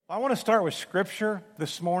I want to start with Scripture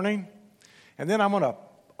this morning, and then I'm going to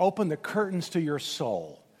open the curtains to your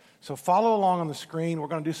soul. So follow along on the screen. We're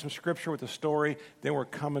going to do some Scripture with a story, then we're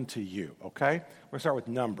coming to you, okay? We're going to start with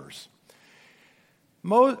Numbers.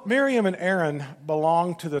 Miriam and Aaron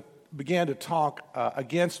began to talk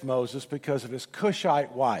against Moses because of his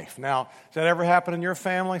Cushite wife. Now, does that ever happen in your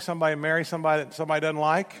family? Somebody marry somebody that somebody doesn't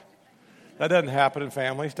like? That doesn't happen in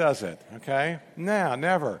families, does it? Okay? No,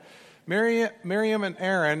 never. Miriam and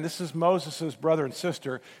Aaron, this is Moses' brother and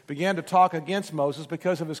sister, began to talk against Moses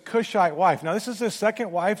because of his Cushite wife. Now, this is his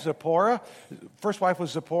second wife, Zipporah. First wife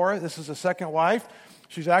was Zipporah. This is the second wife.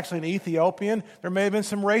 She's actually an Ethiopian. There may have been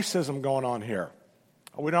some racism going on here.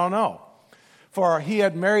 We don't know. For he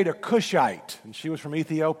had married a Cushite, and she was from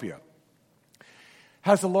Ethiopia.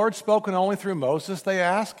 Has the Lord spoken only through Moses, they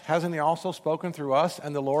ask? Hasn't he also spoken through us?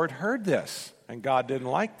 And the Lord heard this, and God didn't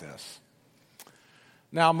like this.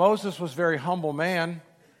 Now, Moses was a very humble man,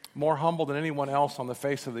 more humble than anyone else on the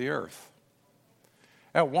face of the earth.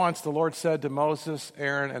 At once, the Lord said to Moses,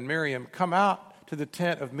 Aaron, and Miriam, come out to the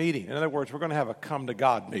tent of meeting. In other words, we're going to have a come to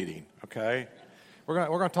God meeting, okay? We're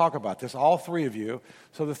going to talk about this, all three of you.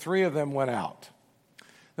 So the three of them went out.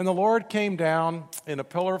 Then the Lord came down in a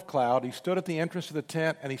pillar of cloud. He stood at the entrance of the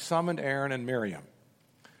tent, and he summoned Aaron and Miriam.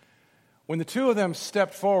 When the two of them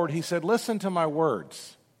stepped forward, he said, listen to my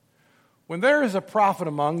words. When there is a prophet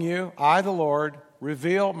among you, I, the Lord,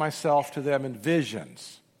 reveal myself to them in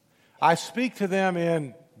visions. I speak to them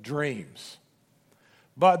in dreams.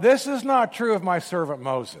 But this is not true of my servant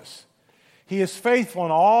Moses. He is faithful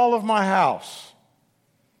in all of my house.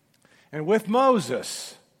 And with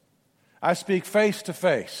Moses, I speak face to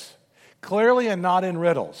face, clearly and not in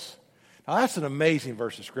riddles. Now that's an amazing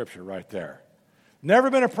verse of Scripture right there. Never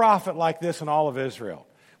been a prophet like this in all of Israel.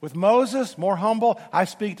 With Moses, more humble, I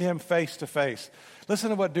speak to him face to face. Listen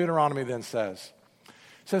to what Deuteronomy then says. It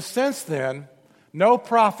says, since then, no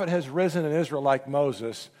prophet has risen in Israel like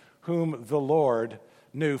Moses, whom the Lord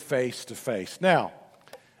knew face to face. Now,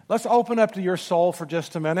 let's open up to your soul for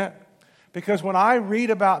just a minute. Because when I read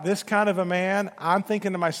about this kind of a man, I'm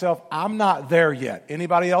thinking to myself, I'm not there yet.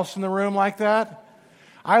 Anybody else in the room like that?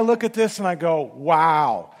 I look at this and I go,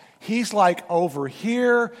 wow. He's like over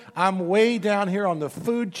here. I'm way down here on the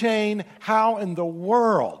food chain. How in the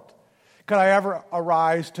world could I ever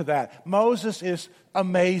arise to that? Moses is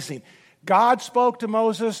amazing. God spoke to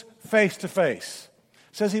Moses face to face.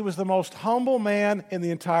 Says he was the most humble man in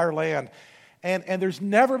the entire land. And there's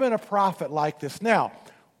never been a prophet like this. Now,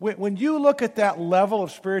 when you look at that level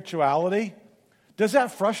of spirituality, does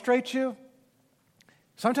that frustrate you?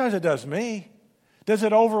 Sometimes it does me. Does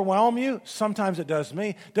it overwhelm you? Sometimes it does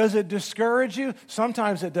me. Does it discourage you?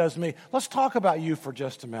 Sometimes it does me. Let's talk about you for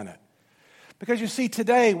just a minute. Because you see,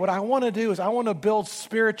 today, what I want to do is I want to build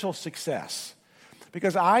spiritual success.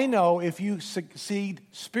 Because I know if you succeed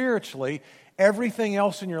spiritually, everything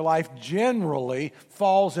else in your life generally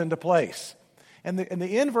falls into place. And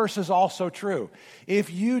the inverse is also true.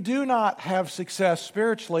 If you do not have success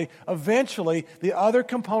spiritually, eventually the other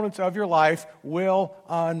components of your life will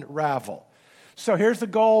unravel. So here's the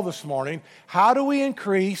goal this morning. How do we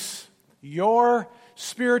increase your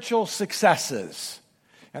spiritual successes?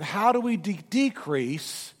 And how do we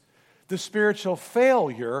decrease the spiritual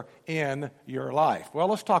failure in your life? Well,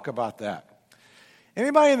 let's talk about that.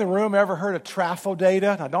 Anybody in the room ever heard of TRAFO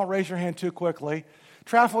data? Now, don't raise your hand too quickly.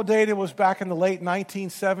 TRAFO data was back in the late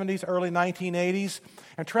 1970s, early 1980s.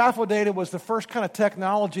 And TRAFO data was the first kind of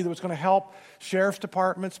technology that was going to help sheriff's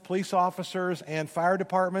departments, police officers, and fire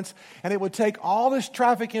departments. And it would take all this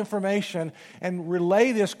traffic information and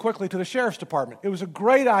relay this quickly to the sheriff's department. It was a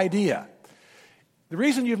great idea. The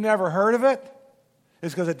reason you've never heard of it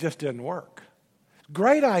is because it just didn't work.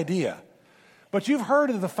 Great idea. But you've heard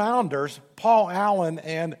of the founders, Paul Allen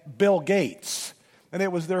and Bill Gates. And it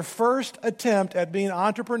was their first attempt at being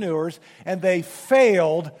entrepreneurs, and they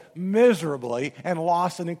failed miserably and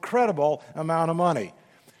lost an incredible amount of money.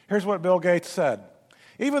 Here's what Bill Gates said.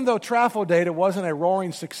 Even though TRAFO data wasn't a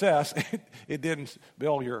roaring success, it didn't,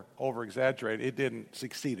 Bill, you're over-exaggerating, it didn't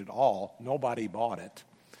succeed at all. Nobody bought it.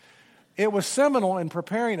 It was seminal in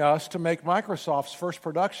preparing us to make Microsoft's first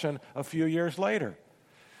production a few years later.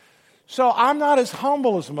 So I'm not as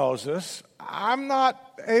humble as Moses. I'm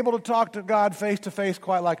not able to talk to God face to face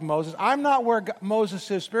quite like Moses. I'm not where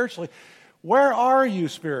Moses is spiritually. Where are you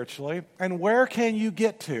spiritually, and where can you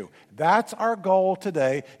get to? That's our goal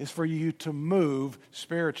today, is for you to move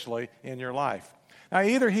spiritually in your life. Now,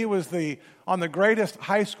 either he was on the greatest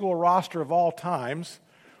high school roster of all times,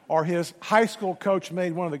 or his high school coach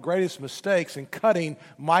made one of the greatest mistakes in cutting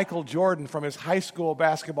Michael Jordan from his high school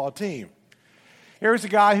basketball team. Here's a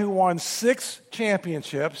guy who won 6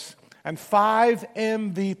 championships and 5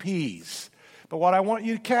 MVPs. But what I want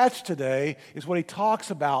you to catch today is what he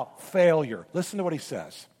talks about failure. Listen to what he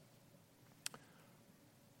says.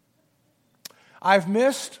 I've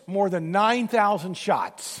missed more than 9,000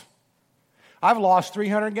 shots. I've lost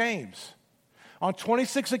 300 games. On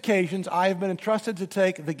 26 occasions, I have been entrusted to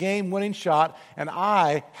take the game-winning shot, and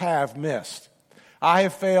I have missed. I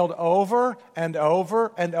have failed over and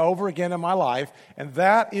over and over again in my life, and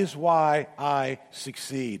that is why I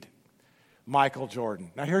succeed. Michael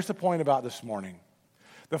Jordan. Now, here's the point about this morning.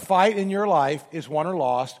 The fight in your life is won or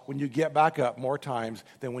lost when you get back up more times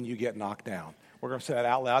than when you get knocked down. We're going to say that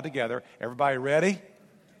out loud together. Everybody ready?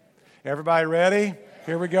 Everybody ready?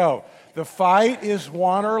 Here we go. The fight is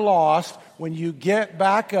won or lost when you get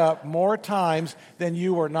back up more times than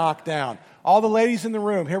you were knocked down. All the ladies in the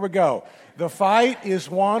room, here we go. The fight is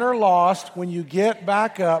won or lost when you get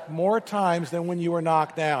back up more times than when you were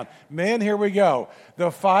knocked down. Men, here we go. The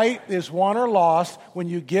fight is won or lost when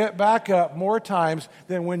you get back up more times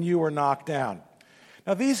than when you were knocked down.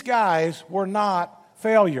 Now, these guys were not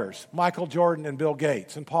failures, Michael Jordan and Bill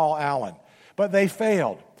Gates and Paul Allen, but they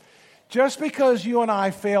failed. Just because you and I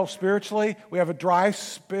fail spiritually, we have a dry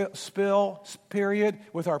spill period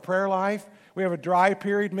with our prayer life, we have a dry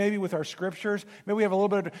period maybe with our scriptures, maybe we have a little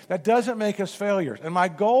bit of, that doesn't make us failures. And my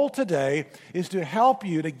goal today is to help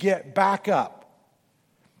you to get back up.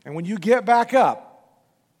 And when you get back up,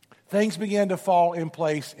 things begin to fall in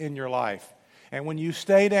place in your life. And when you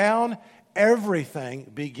stay down,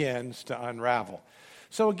 everything begins to unravel.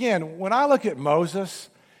 So again, when I look at Moses,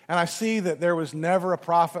 and I see that there was never a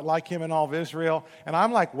prophet like him in all of Israel, and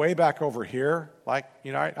I'm like way back over here, like,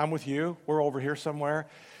 you know, I'm with you, we're over here somewhere.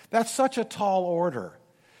 That's such a tall order.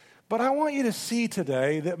 But I want you to see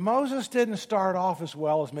today that Moses didn't start off as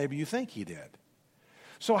well as maybe you think he did.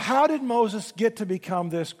 So how did Moses get to become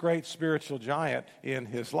this great spiritual giant in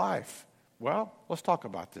his life? Well, let's talk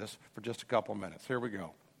about this for just a couple minutes. Here we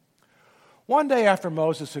go. One day after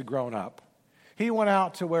Moses had grown up, he went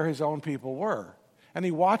out to where his own people were, and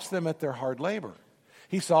he watched them at their hard labor.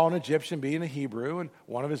 He saw an Egyptian beating a Hebrew and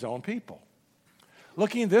one of his own people.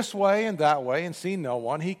 Looking this way and that way and seeing no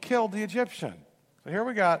one, he killed the Egyptian. So here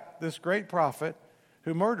we got this great prophet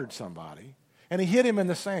who murdered somebody, and he hid him in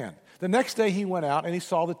the sand. The next day he went out and he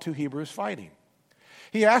saw the 2 Hebrews fighting.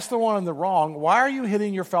 He asked the one in the wrong, "Why are you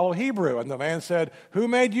hitting your fellow Hebrew?" And the man said, "Who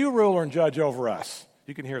made you ruler and judge over us?"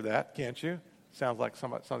 You can hear that, can't you? Sounds like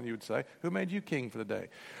something you would say. "Who made you king for the day?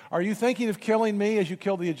 Are you thinking of killing me as you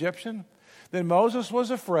killed the Egyptian?" Then Moses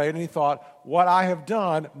was afraid, and he thought, what I have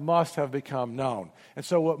done must have become known. And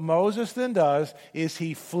so what Moses then does is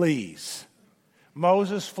he flees.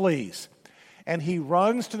 Moses flees. And he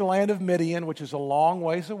runs to the land of Midian, which is a long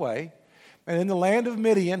ways away. And in the land of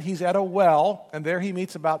Midian, he's at a well, and there he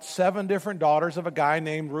meets about 7 different daughters of a guy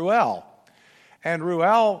named Reuel. And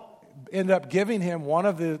Reuel ended up giving him one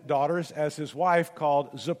of the daughters as his wife,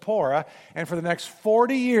 called Zipporah. And for the next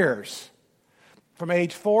 40 years, from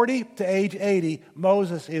age 40 to age 80,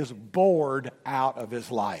 Moses is bored out of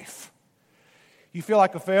his life. You feel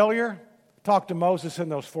like a failure? Talk to Moses in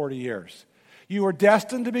those 40 years. You were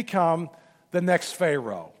destined to become the next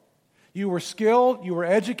Pharaoh. You were skilled, you were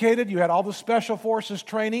educated, you had all the special forces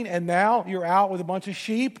training, and now you're out with a bunch of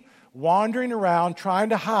sheep, wandering around trying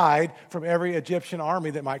to hide from every Egyptian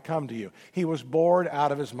army that might come to you. He was bored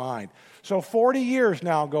out of his mind. So 40 years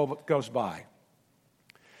now goes by.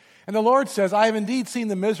 And the Lord says, I have indeed seen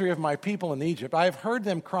the misery of my people in Egypt. I have heard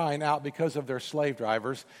them crying out because of their slave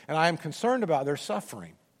drivers, and I am concerned about their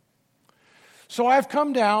suffering. So I have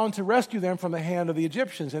come down to rescue them from the hand of the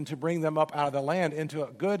Egyptians and to bring them up out of the land into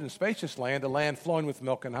a good and spacious land, a land flowing with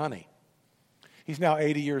milk and honey. He's now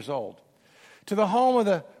 80 years old. To the home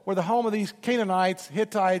of these Canaanites,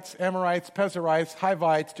 Hittites, Amorites, Perizzites,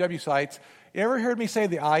 Hivites, Jebusites. You ever heard me say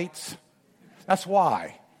the ites? That's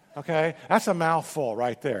why. Okay, that's a mouthful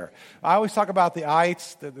right there. I always talk about the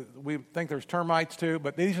ites. We think there's termites too,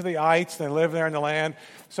 but these are the ites. They live there in the land.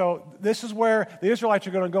 So this is where the Israelites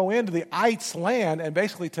are going to go into the ites' land and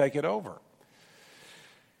basically take it over.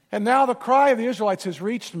 And now the cry of the Israelites has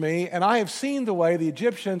reached me, and I have seen the way the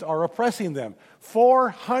Egyptians are oppressing them.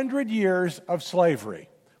 400 years of slavery,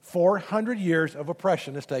 400 years of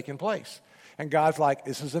oppression has taken place. And God's like,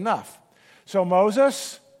 this is enough. So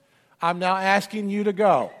Moses, I'm now asking you to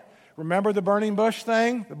go. Remember the burning bush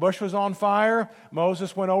thing? The bush was on fire.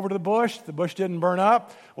 Moses went over to the bush. The bush didn't burn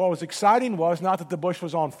up. What was exciting was not that the bush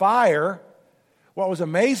was on fire. What was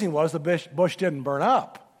amazing was the bush didn't burn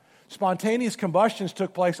up. Spontaneous combustions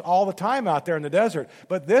took place all the time out there in the desert.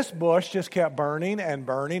 But this bush just kept burning and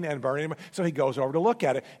burning and burning. So he goes over to look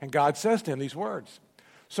at it. And God says to him these words.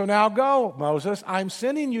 So now go, Moses. I'm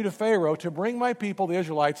sending you to Pharaoh to bring my people, the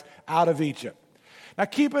Israelites, out of Egypt. Now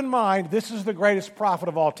keep in mind, this is the greatest prophet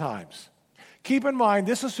of all times. Keep in mind,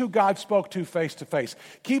 this is who God spoke to face.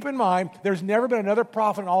 Keep in mind, there's never been another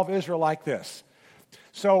prophet in all of Israel like this.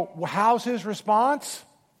 So how's his response?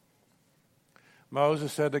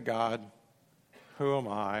 Moses said to God, who am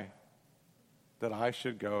I that I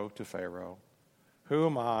should go to Pharaoh? Who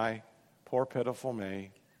am I? Poor pitiful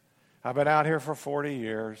me. I've been out here for 40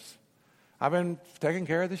 years. I've been taking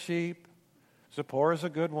care of the sheep. Zipporah's a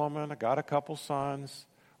good woman. I got a couple sons.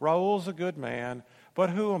 Raul's a good man. But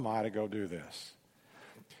who am I to go do this?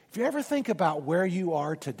 If you ever think about where you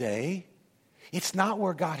are today, it's not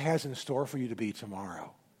where God has in store for you to be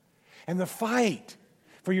tomorrow. And the fight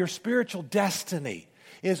for your spiritual destiny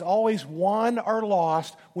is always won or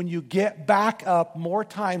lost when you get back up more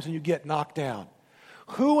times than you get knocked down.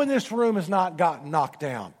 Who in this room has not gotten knocked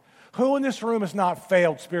down? Who in this room has not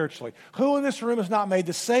failed spiritually? Who in this room has not made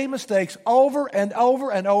the same mistakes over and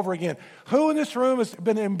over and over again? Who in this room has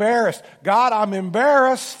been embarrassed? God, I'm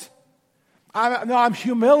embarrassed. I'm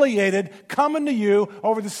humiliated coming to you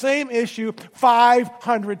over the same issue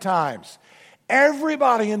 500 times.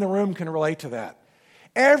 Everybody in the room can relate to that.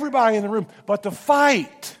 Everybody in the room. But the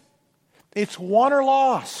fight, it's won or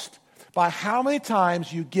lost by how many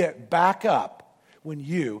times you get back up when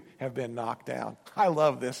you have been knocked down. I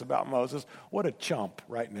love this about Moses. What a chump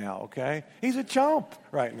right now, okay? He's a chump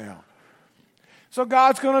right now. So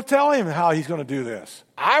God's going to tell him how he's going to do this.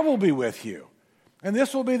 I will be with you. And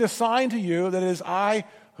this will be the sign to you that it is I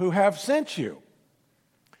who have sent you.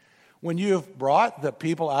 When you have brought the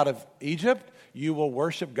people out of Egypt, you will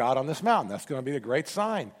worship God on this mountain. That's going to be a great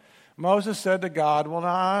sign. Moses said to God, well, no,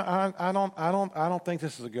 I don't think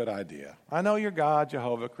this is a good idea. I know you're God,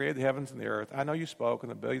 Jehovah, created the heavens and the earth. I know you spoke and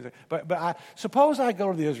the billions. But suppose I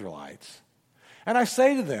go to the Israelites and I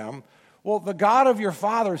say to them, well, the God of your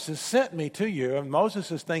fathers has sent me to you. And Moses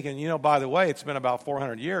is thinking, by the way, it's been about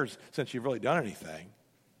 400 years since you've really done anything,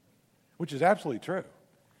 which is absolutely true.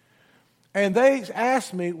 And they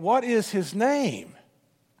asked me, what is his name?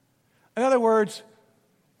 In other words,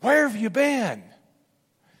 where have you been?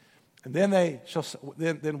 And then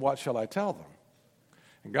then what shall I tell them?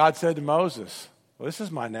 And God said to Moses, well, this is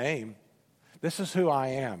my name. This is who I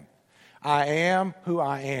am. I am who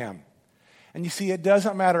I am. And you see, it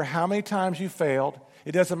doesn't matter how many times you failed.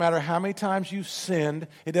 It doesn't matter how many times you sinned.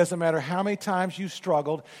 It doesn't matter how many times you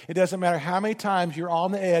struggled. It doesn't matter how many times you're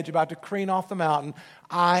on the edge about to careen off the mountain.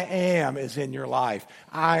 I am is in your life.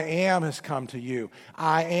 I am has come to you.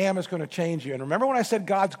 I am is going to change you. And remember when I said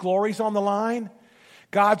God's glory's on the line?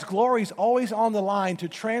 God's glory is always on the line to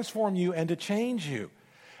transform you and to change you.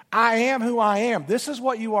 I am who I am. This is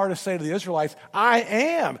what you are to say to the Israelites. I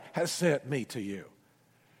am has sent me to you.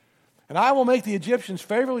 And I will make the Egyptians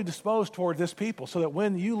favorably disposed toward this people so that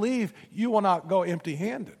when you leave, you will not go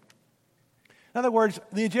empty-handed. In other words,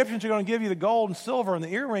 the Egyptians are going to give you the gold and silver and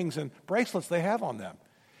the earrings and bracelets they have on them.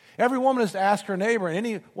 Every woman is to ask her neighbor and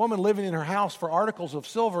any woman living in her house for articles of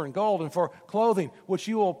silver and gold and for clothing, which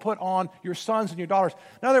you will put on your sons and your daughters.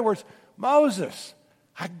 In other words, Moses,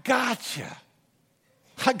 I got you.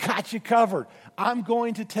 I got you covered. I'm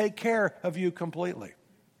going to take care of you completely.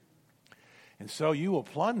 And so you will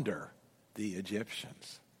plunder the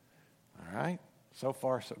Egyptians. All right? So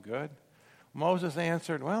far, so good. Moses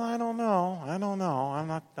answered, well, I don't know.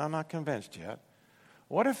 I'm not convinced yet.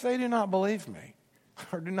 What if they do not believe me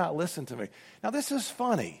or do not listen to me? Now, this is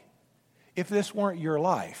funny if this weren't your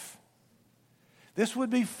life. This would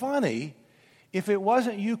be funny if it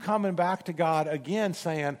wasn't you coming back to God again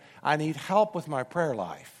saying, I need help with my prayer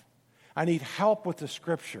life. I need help with the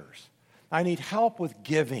scriptures. I need help with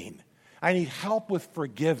giving. I need help with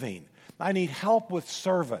forgiving. I need help with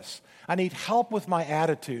service. I need help with my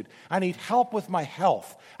attitude. I need help with my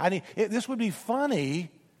health. This would be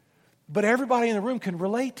funny, but everybody in the room can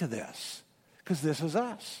relate to this because this is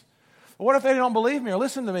us. What if they don't believe me or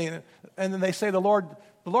listen to me and then they say, the Lord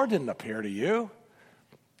didn't appear to you?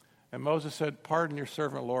 And Moses said, pardon your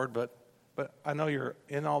servant, Lord, but I know you're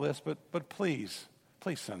in all this, but please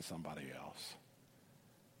send somebody else.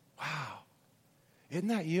 Wow. Isn't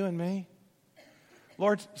that you and me?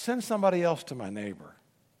 Lord, send somebody else to my neighbor.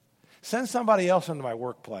 Send somebody else into my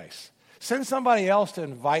workplace. Send somebody else to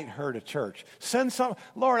invite her to church. Send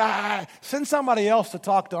somebody else to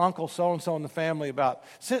talk to Uncle so-and-so in the family about.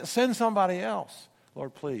 Send somebody else.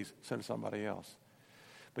 Lord, please, send somebody else.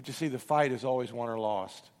 But you see, the fight is always won or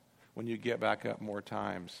lost when you get back up more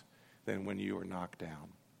times than when you were knocked down.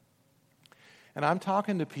 And I'm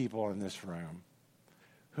talking to people in this room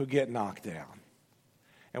who get knocked down.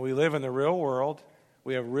 And we live in the real world.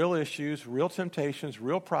 We have real issues, real temptations,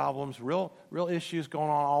 real problems, real issues going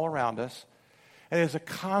on all around us. And it's a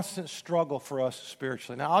constant struggle for us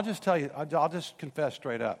spiritually. Now, I'll just tell you, I'll just confess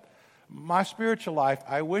straight up. My spiritual life,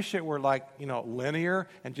 I wish it were like, linear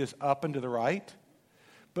and just up and to the right.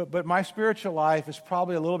 But my spiritual life is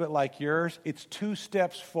probably a little bit like yours. It's 2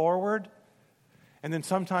 steps forward, and then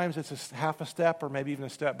sometimes it's half a step or maybe even a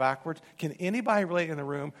step backwards. Can anybody relate in the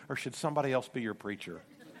room, or should somebody else be your preacher?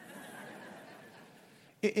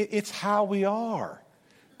 It's how we are.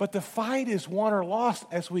 But the fight is won or lost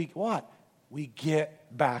as we, what? We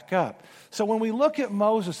get back up. So when we look at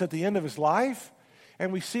Moses at the end of his life,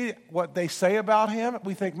 and we see what they say about him,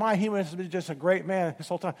 we think, he must be just a great man this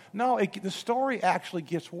whole time. No, the story actually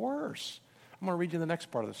gets worse. I'm going to read you the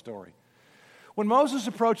next part of the story. When Moses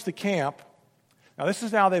approached the camp, now this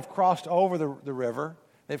is now they've crossed over the river.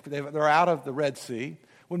 They're out of the Red Sea.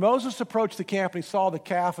 When Moses approached the camp and he saw the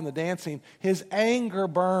calf and the dancing, his anger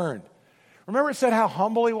burned. Remember it said how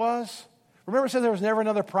humble he was? Remember it said there was never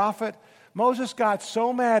another prophet? Moses got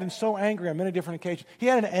so mad and so angry on many different occasions. He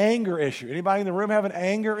had an anger issue. Anybody in the room have an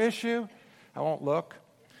anger issue? I won't look.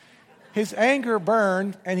 His anger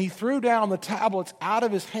burned, and he threw down the tablets out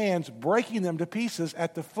of his hands, breaking them to pieces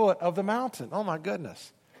at the foot of the mountain. Oh, my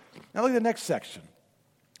goodness. Now look at the next section.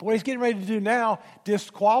 What he's getting ready to do now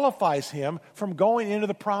disqualifies him from going into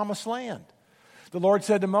the promised land. The Lord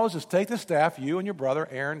said to Moses, take the staff, you and your brother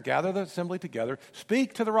Aaron, gather the assembly together,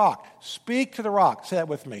 speak to the rock. Speak to the rock. Say that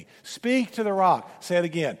with me. Speak to the rock. Say it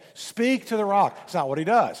again. Speak to the rock. It's not what he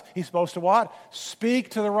does. He's supposed to what? Speak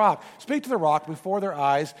to the rock. Speak to the rock before their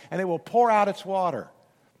eyes, and it will pour out its water.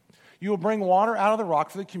 You will bring water out of the rock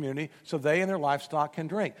for the community so they and their livestock can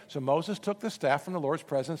drink. So Moses took the staff from the Lord's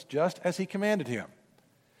presence just as he commanded him.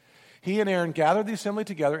 He and Aaron gathered the assembly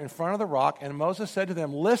together in front of the rock, and Moses said to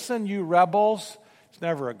them, listen, you rebels. It's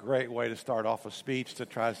never a great way to start off a speech that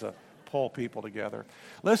tries to pull people together.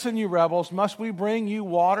 Listen, you rebels, must we bring you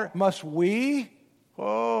water? Must we?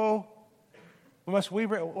 Whoa. Must we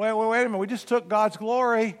bring, wait a minute, we just took God's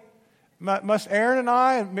glory. Must Aaron and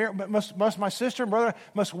I, and must my sister and brother,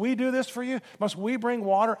 must we do this for you? Must we bring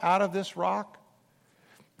water out of this rock?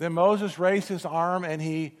 Then Moses raised his arm and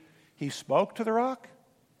he spoke to the rock.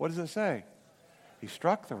 What does it say? He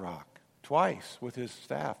struck the rock twice with his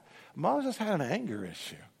staff. Moses had an anger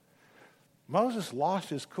issue. Moses lost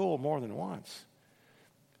his cool more than once.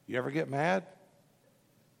 You ever get mad?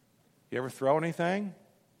 You ever throw anything?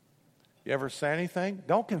 You ever say anything?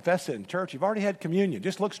 Don't confess it in church. You've already had communion.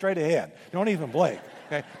 Just look straight ahead. Don't even blink.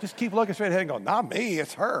 Okay? Just keep looking straight ahead and go, not me,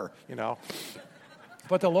 it's her,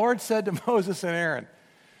 But the Lord said to Moses and Aaron,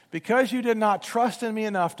 because you did not trust in me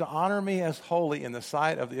enough to honor me as holy in the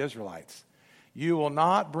sight of the Israelites, you will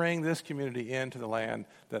not bring this community into the land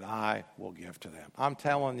that I will give to them. I'm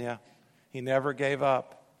telling you, he never gave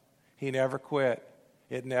up. He never quit.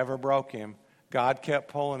 It never broke him. God kept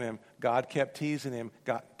pulling him. God kept teasing him.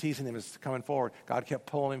 Teasing him is coming forward. God kept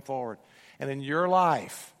pulling him forward. And in your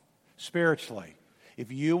life, spiritually,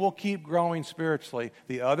 if you will keep growing spiritually,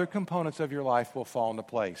 the other components of your life will fall into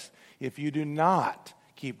place. If you do not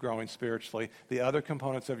keep growing spiritually, the other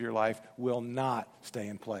components of your life will not stay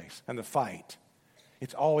in place. And the fight,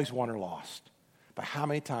 it's always won or lost. But how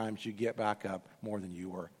many times you get back up more than you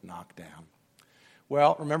were knocked down?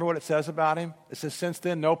 Well, remember what it says about him? It says, since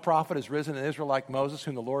then no prophet has risen in Israel like Moses,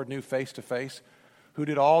 whom the Lord knew face to face, who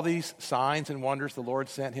did all these signs and wonders the Lord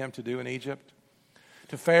sent him to do in Egypt.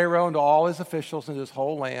 To Pharaoh and to all his officials in his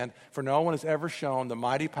whole land, for no one has ever shown the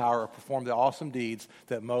mighty power or performed the awesome deeds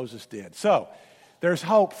that Moses did. So, there's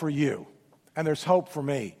hope for you, and there's hope for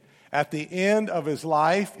me. At the end of his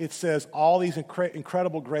life, it says all these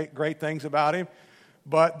incredible, great things about him,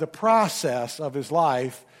 but the process of his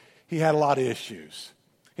life, he had a lot of issues.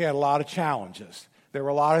 He had a lot of challenges. There were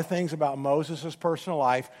a lot of things about Moses' personal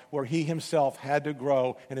life where he himself had to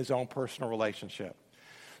grow in his own personal relationship.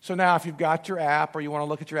 So now if you've got your app or you want to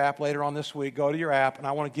look at your app later on this week, go to your app, and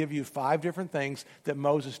I want to give you 5 different things that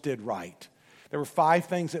Moses did right. There were 5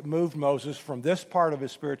 things that moved Moses from this part of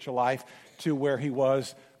his spiritual life to where he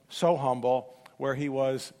was so humble, where he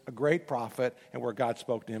was a great prophet, and where God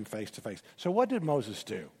spoke to him face to face. So what did Moses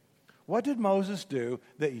do? What did Moses do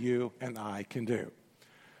that you and I can do?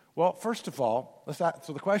 Well, first of all,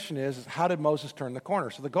 so the question is how did Moses turn the corner?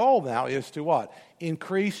 So the goal now is to what?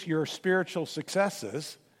 Increase your spiritual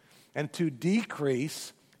successes and to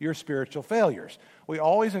decrease your spiritual failures. We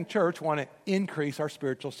always in church want to increase our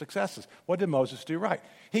spiritual successes. What did Moses do right?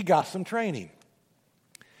 He got some training.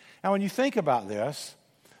 Now, when you think about this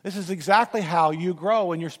is exactly how you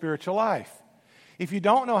grow in your spiritual life. If you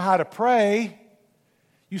don't know how to pray,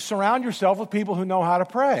 you surround yourself with people who know how to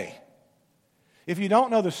pray. If you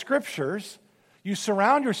don't know the Scriptures, you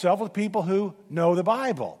surround yourself with people who know the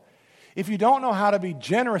Bible. If you don't know how to be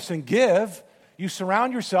generous and give, you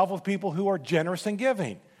surround yourself with people who are generous and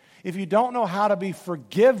giving. If you don't know how to be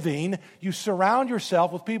forgiving, you surround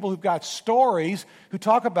yourself with people who've got stories who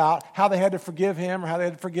talk about how they had to forgive him or how they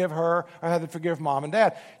had to forgive her or how they had to forgive mom and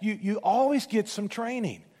dad. You always get some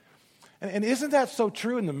training. And isn't that so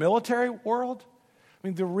true in the military world? I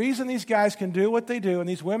mean, the reason these guys can do what they do and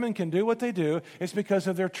these women can do what they do is because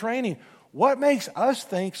of their training. What makes us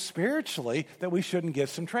think spiritually that we shouldn't get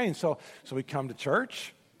some training? So we come to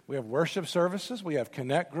church. We have worship services. We have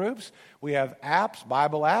connect groups. We have apps,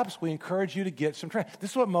 Bible apps. We encourage you to get some training.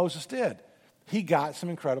 This is what Moses did. He got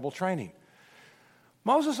some incredible training.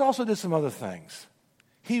 Moses also did some other things.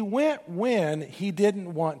 He went when he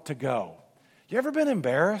didn't want to go. You ever been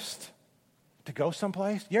embarrassed to go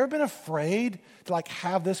someplace? You ever been afraid to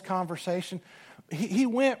have this conversation? He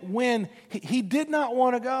went when he did not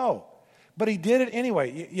want to go, but he did it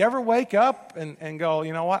anyway. You ever wake up and go,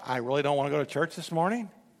 you know what? I really don't want to go to church this morning.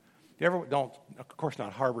 You ever don't? Of course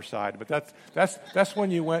not Harborside, but that's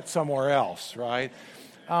when you went somewhere else, right?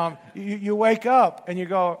 You wake up and you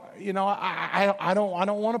go, you know, I don't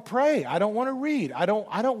want to pray. I don't want to read. I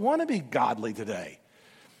don't want to be godly today.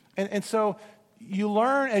 And so you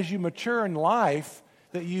learn as you mature in life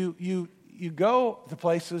that you go to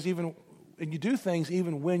places even and you do things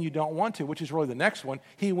even when you don't want to, which is really the next one.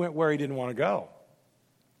 He went where he didn't want to go.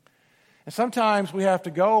 And sometimes we have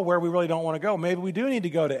to go where we really don't want to go. Maybe we do need to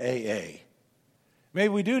go to AA. Maybe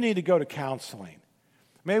we do need to go to counseling.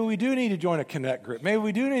 Maybe we do need to join a connect group. Maybe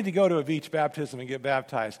we do need to go to a beach baptism and get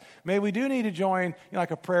baptized. Maybe we do need to join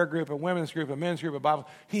like a prayer group, a women's group, a men's group, a Bible.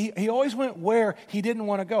 He always went where he didn't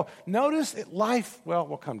want to go. Notice that life, well,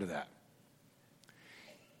 we'll come to that.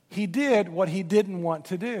 He did what he didn't want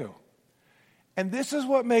to do. And this is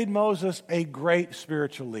what made Moses a great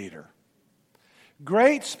spiritual leader.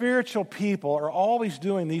 Great spiritual people are always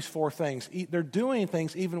doing these four things. They're doing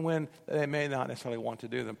things even when they may not necessarily want to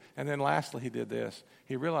do them. And then lastly, he did this.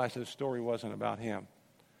 He realized his story wasn't about him.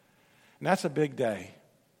 And that's a big day.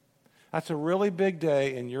 That's a really big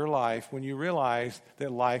day in your life when you realize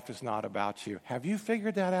that life is not about you. Have you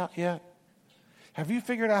figured that out yet? Have you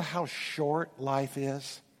figured out how short life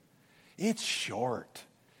is? It's short.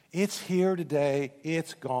 It's here today.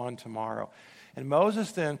 It's gone tomorrow. And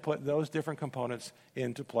Moses then put those different components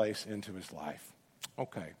into place into his life.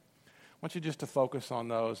 Okay. I want you just to focus on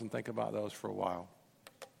those and think about those for a while.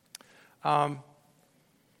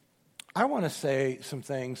 I want to say some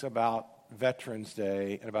things about Veterans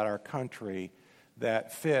Day and about our country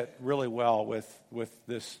that fit really well with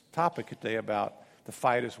this topic today about the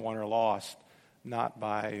fight is won or lost, not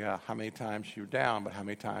by how many times you're down, but how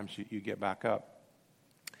many times you get back up.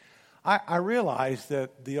 I realize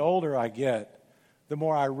that the older I get, the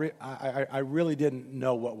more I really didn't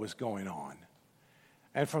know what was going on.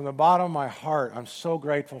 And from the bottom of my heart, I'm so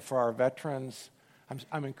grateful for our veterans.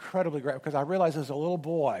 I'm incredibly grateful because I realized as a little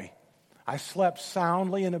boy, I slept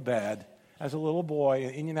soundly in a bed as a little boy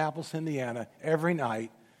in Indianapolis, Indiana, every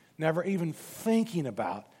night, never even thinking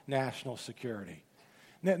about national security.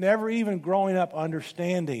 Never even growing up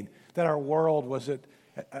understanding that our world was at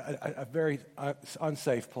a very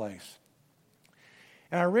unsafe place.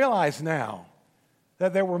 And I realize now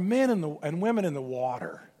that there were men and women in the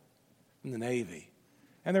water, in the Navy.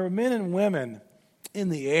 And there were men and women in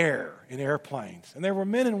the air, in airplanes. And there were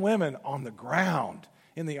men and women on the ground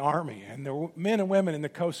in the Army. And there were men and women in the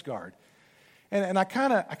Coast Guard. And I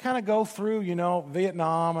kind of go through,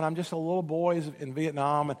 Vietnam, and I'm just a little boy in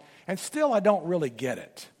Vietnam. And still I don't really get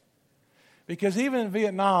it. Because even in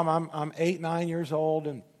Vietnam, I'm 8, 9 years old,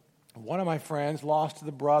 and one of my friends lost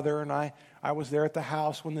the brother, and I was there at the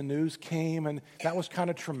house when the news came, and that was kind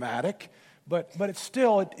of traumatic. But it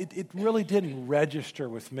still really didn't register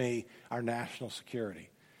with me, our national security.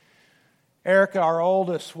 Erica, our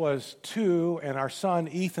oldest, was 2, and our son,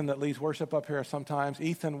 Ethan, that leads worship up here sometimes,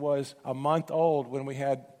 Ethan was a month old when we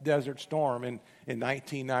had Desert Storm in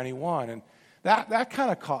 1991. And that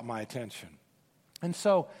kind of caught my attention. And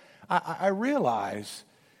so I realize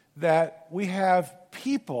that we have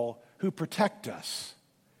people who protect us.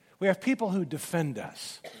 We have people who defend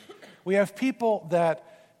us. We have people that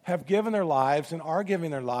have given their lives and are giving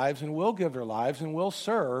their lives and will give their lives and will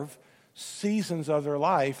serve seasons of their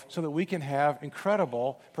life so that we can have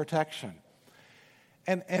incredible protection.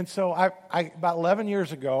 And so I about 11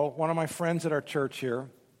 years ago, one of my friends at our church here,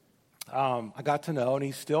 I got to know, and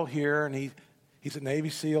he's still here, and he's a Navy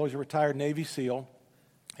SEAL. He's a retired Navy SEAL.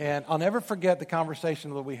 And I'll never forget the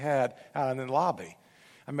conversation that we had out in the lobby.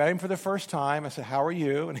 I met him for the first time. I said, "How are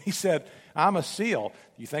you?" And he said, "I'm a SEAL.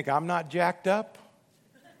 You think I'm not jacked up?"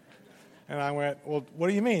 And I went, "Well, what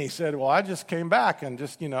do you mean?" He said, "Well, I just came back and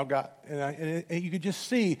just, got," and you could just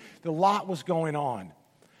see the lot was going on.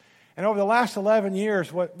 And over the last 11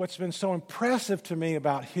 years, what's been so impressive to me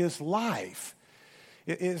about his life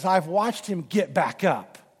is I've watched him get back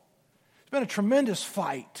up. It's been a tremendous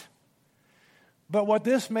fight. But what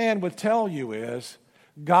this man would tell you is,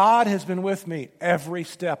 God has been with me every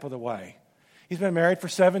step of the way. He's been married for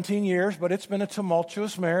 17 years, but it's been a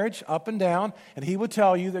tumultuous marriage, up and down, and he would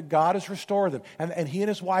tell you that God has restored them. And he and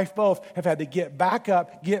his wife both have had to get back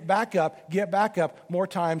up more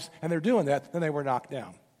times, and they're doing that than they were knocked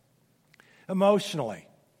down. Emotionally.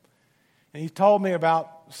 And he told me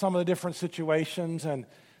about some of the different situations and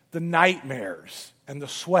the nightmares and the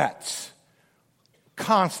sweats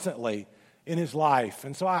constantly in his life.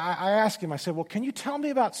 And so I asked him, I said, "Well, can you tell me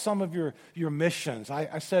about some of your missions?"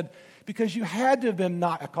 I said, because you had to have been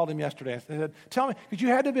knocked, I called him yesterday, I said, "Tell me, because you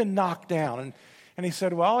had to have been knocked down." And he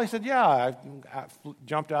said, "Yeah, I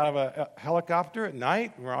jumped out of a helicopter at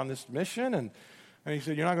night. We're on this mission." And he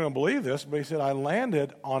said, "You're not going to believe this," but he said, "I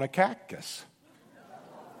landed on a cactus."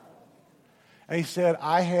 And he said,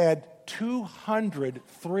 "I had 200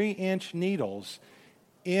 3-inch needles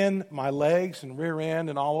in my legs and rear end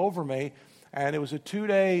and all over me. And it was a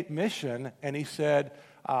 2-day mission." And he said,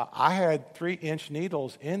 "I had 3-inch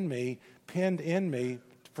needles in me, pinned in me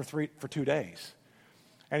for 2 days."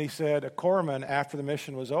 And he said, a corpsman, after the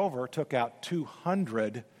mission was over, took out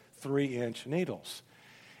 200 3-inch needles.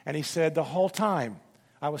 And he said, the whole time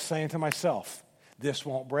I was saying to myself, "This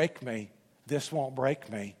won't break me. This won't break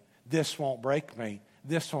me. This won't break me.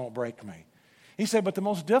 This won't break me." He said, but the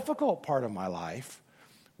most difficult part of my life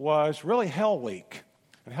was really Hell Week.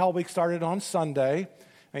 And Hell Week started on Sunday.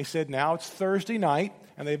 And he said, now it's Thursday night,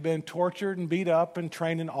 and they've been tortured and beat up and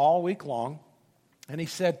training all week long. And he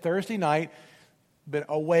said Thursday night, been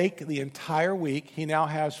awake the entire week. He now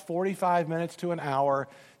has 45 minutes to an hour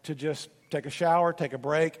to just take a shower, take a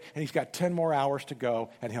break, and he's got 10 more hours to go,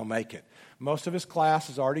 and he'll make it. Most of his class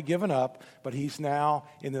has already given up, but he's now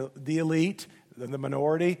in the elite, the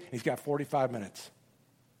minority. He's got 45 minutes.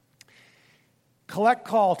 Collect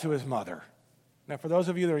call to his mother. Now, for those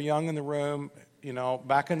of you that are young in the room,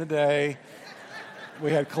 back in the day,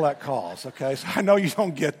 we had collect calls, okay? So I know you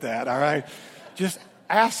don't get that, all right? Just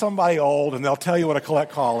ask somebody old, and they'll tell you what a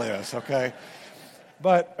collect call is, okay?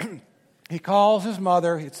 But he calls his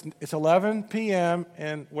mother. It's 11 p.m.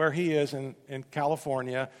 where he is in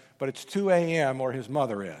California, but it's 2 a.m. where his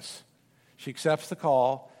mother is. She accepts the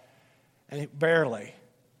call, and barely,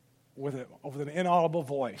 with an inaudible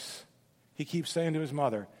voice, he keeps saying to his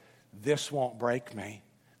mother, "This won't break me.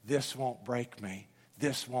 This won't break me.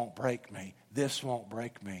 This won't break me. This won't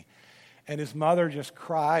break me." And his mother just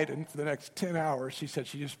cried, and for the next 10 hours, she said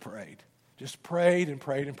she just prayed and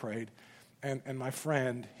prayed and prayed. And my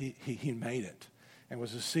friend, he made it and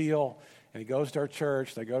was a SEAL, and he goes to our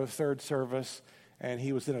church. They go to third service, and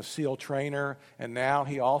he was then a SEAL trainer, and now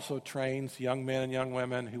he also trains young men and young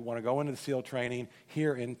women who want to go into the SEAL training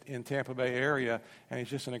here in Tampa Bay area, and he's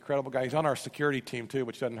just an incredible guy. He's on our security team, too,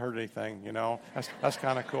 which doesn't hurt anything, That's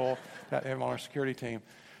kind of cool, to have him on our security team.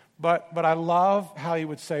 But I love how he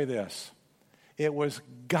would say this. It was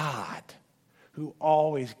God who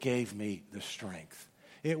always gave me the strength.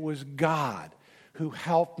 It was God who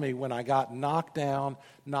helped me when I got knocked down,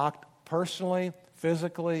 knocked personally,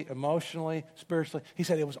 physically, emotionally, spiritually. He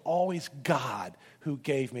said it was always God who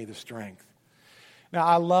gave me the strength. Now,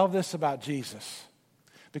 I love this about Jesus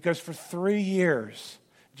because for 3 years,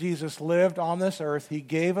 Jesus lived on this earth. He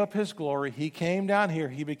gave up his glory. He came down here.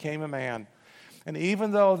 He became a man. And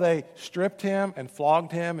even though they stripped him and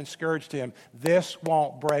flogged him and scourged him, this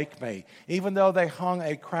won't break me. Even though they hung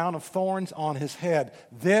a crown of thorns on his head,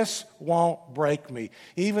 this won't break me.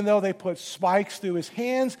 Even though they put spikes through his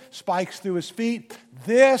hands, spikes through his feet,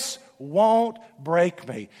 this won't break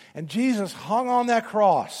me. And Jesus hung on that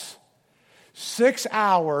cross 6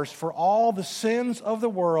 hours for all the sins of the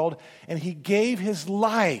world, and he gave his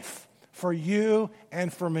life for you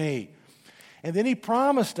and for me. And then he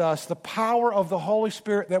promised us the power of the Holy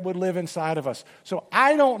Spirit that would live inside of us. So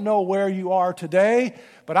I don't know where you are today,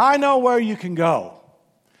 but I know where you can go.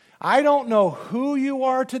 I don't know who you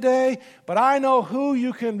are today, but I know who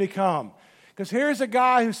you can become. Because here's a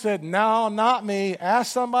guy who said, no, not me.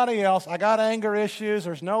 Ask somebody else. I got anger issues.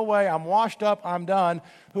 There's no way. I'm washed up. I'm done.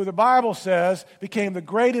 Who the Bible says became the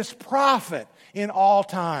greatest prophet in all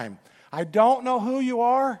time. I don't know who you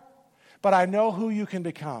are, but I know who you can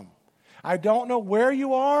become. I don't know where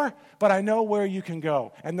you are, but I know where you can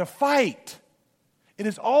go. And the fight, it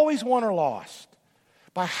is always won or lost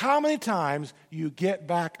by how many times you get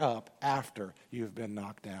back up after you've been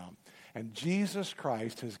knocked down. And Jesus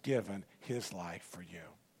Christ has given his life for you.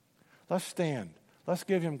 Let's stand. Let's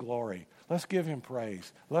give him glory. Let's give him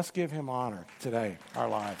praise. Let's give him honor today, our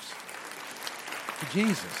lives. To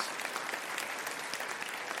Jesus.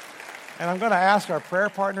 And I'm going to ask our prayer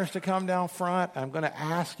partners to come down front. I'm going to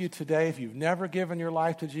ask you today, if you've never given your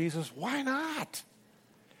life to Jesus, why not?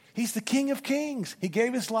 He's the King of Kings. He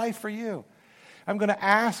gave his life for you. I'm going to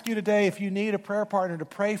ask you today if you need a prayer partner to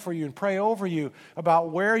pray for you and pray over you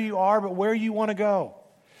about where you are, but where you want to go.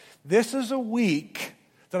 This is a week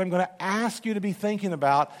that I'm going to ask you to be thinking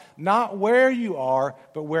about not where you are,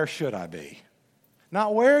 but where should I be?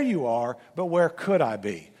 Not where you are, but where could I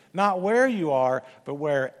be? Not where you are, but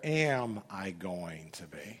where am I going to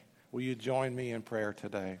be? Will you join me in prayer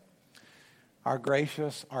today? Our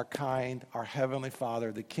gracious, our kind, our heavenly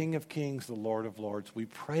Father, the King of Kings, the Lord of Lords, we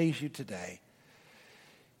praise you today.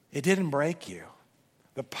 It didn't break you.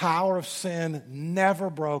 The power of sin never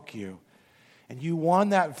broke you. And you won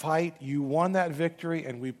that fight, you won that victory,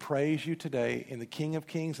 and we praise you today. In the King of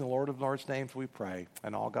Kings and Lord of Lords' names we pray.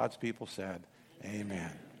 And all God's people said,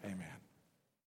 amen. Amen.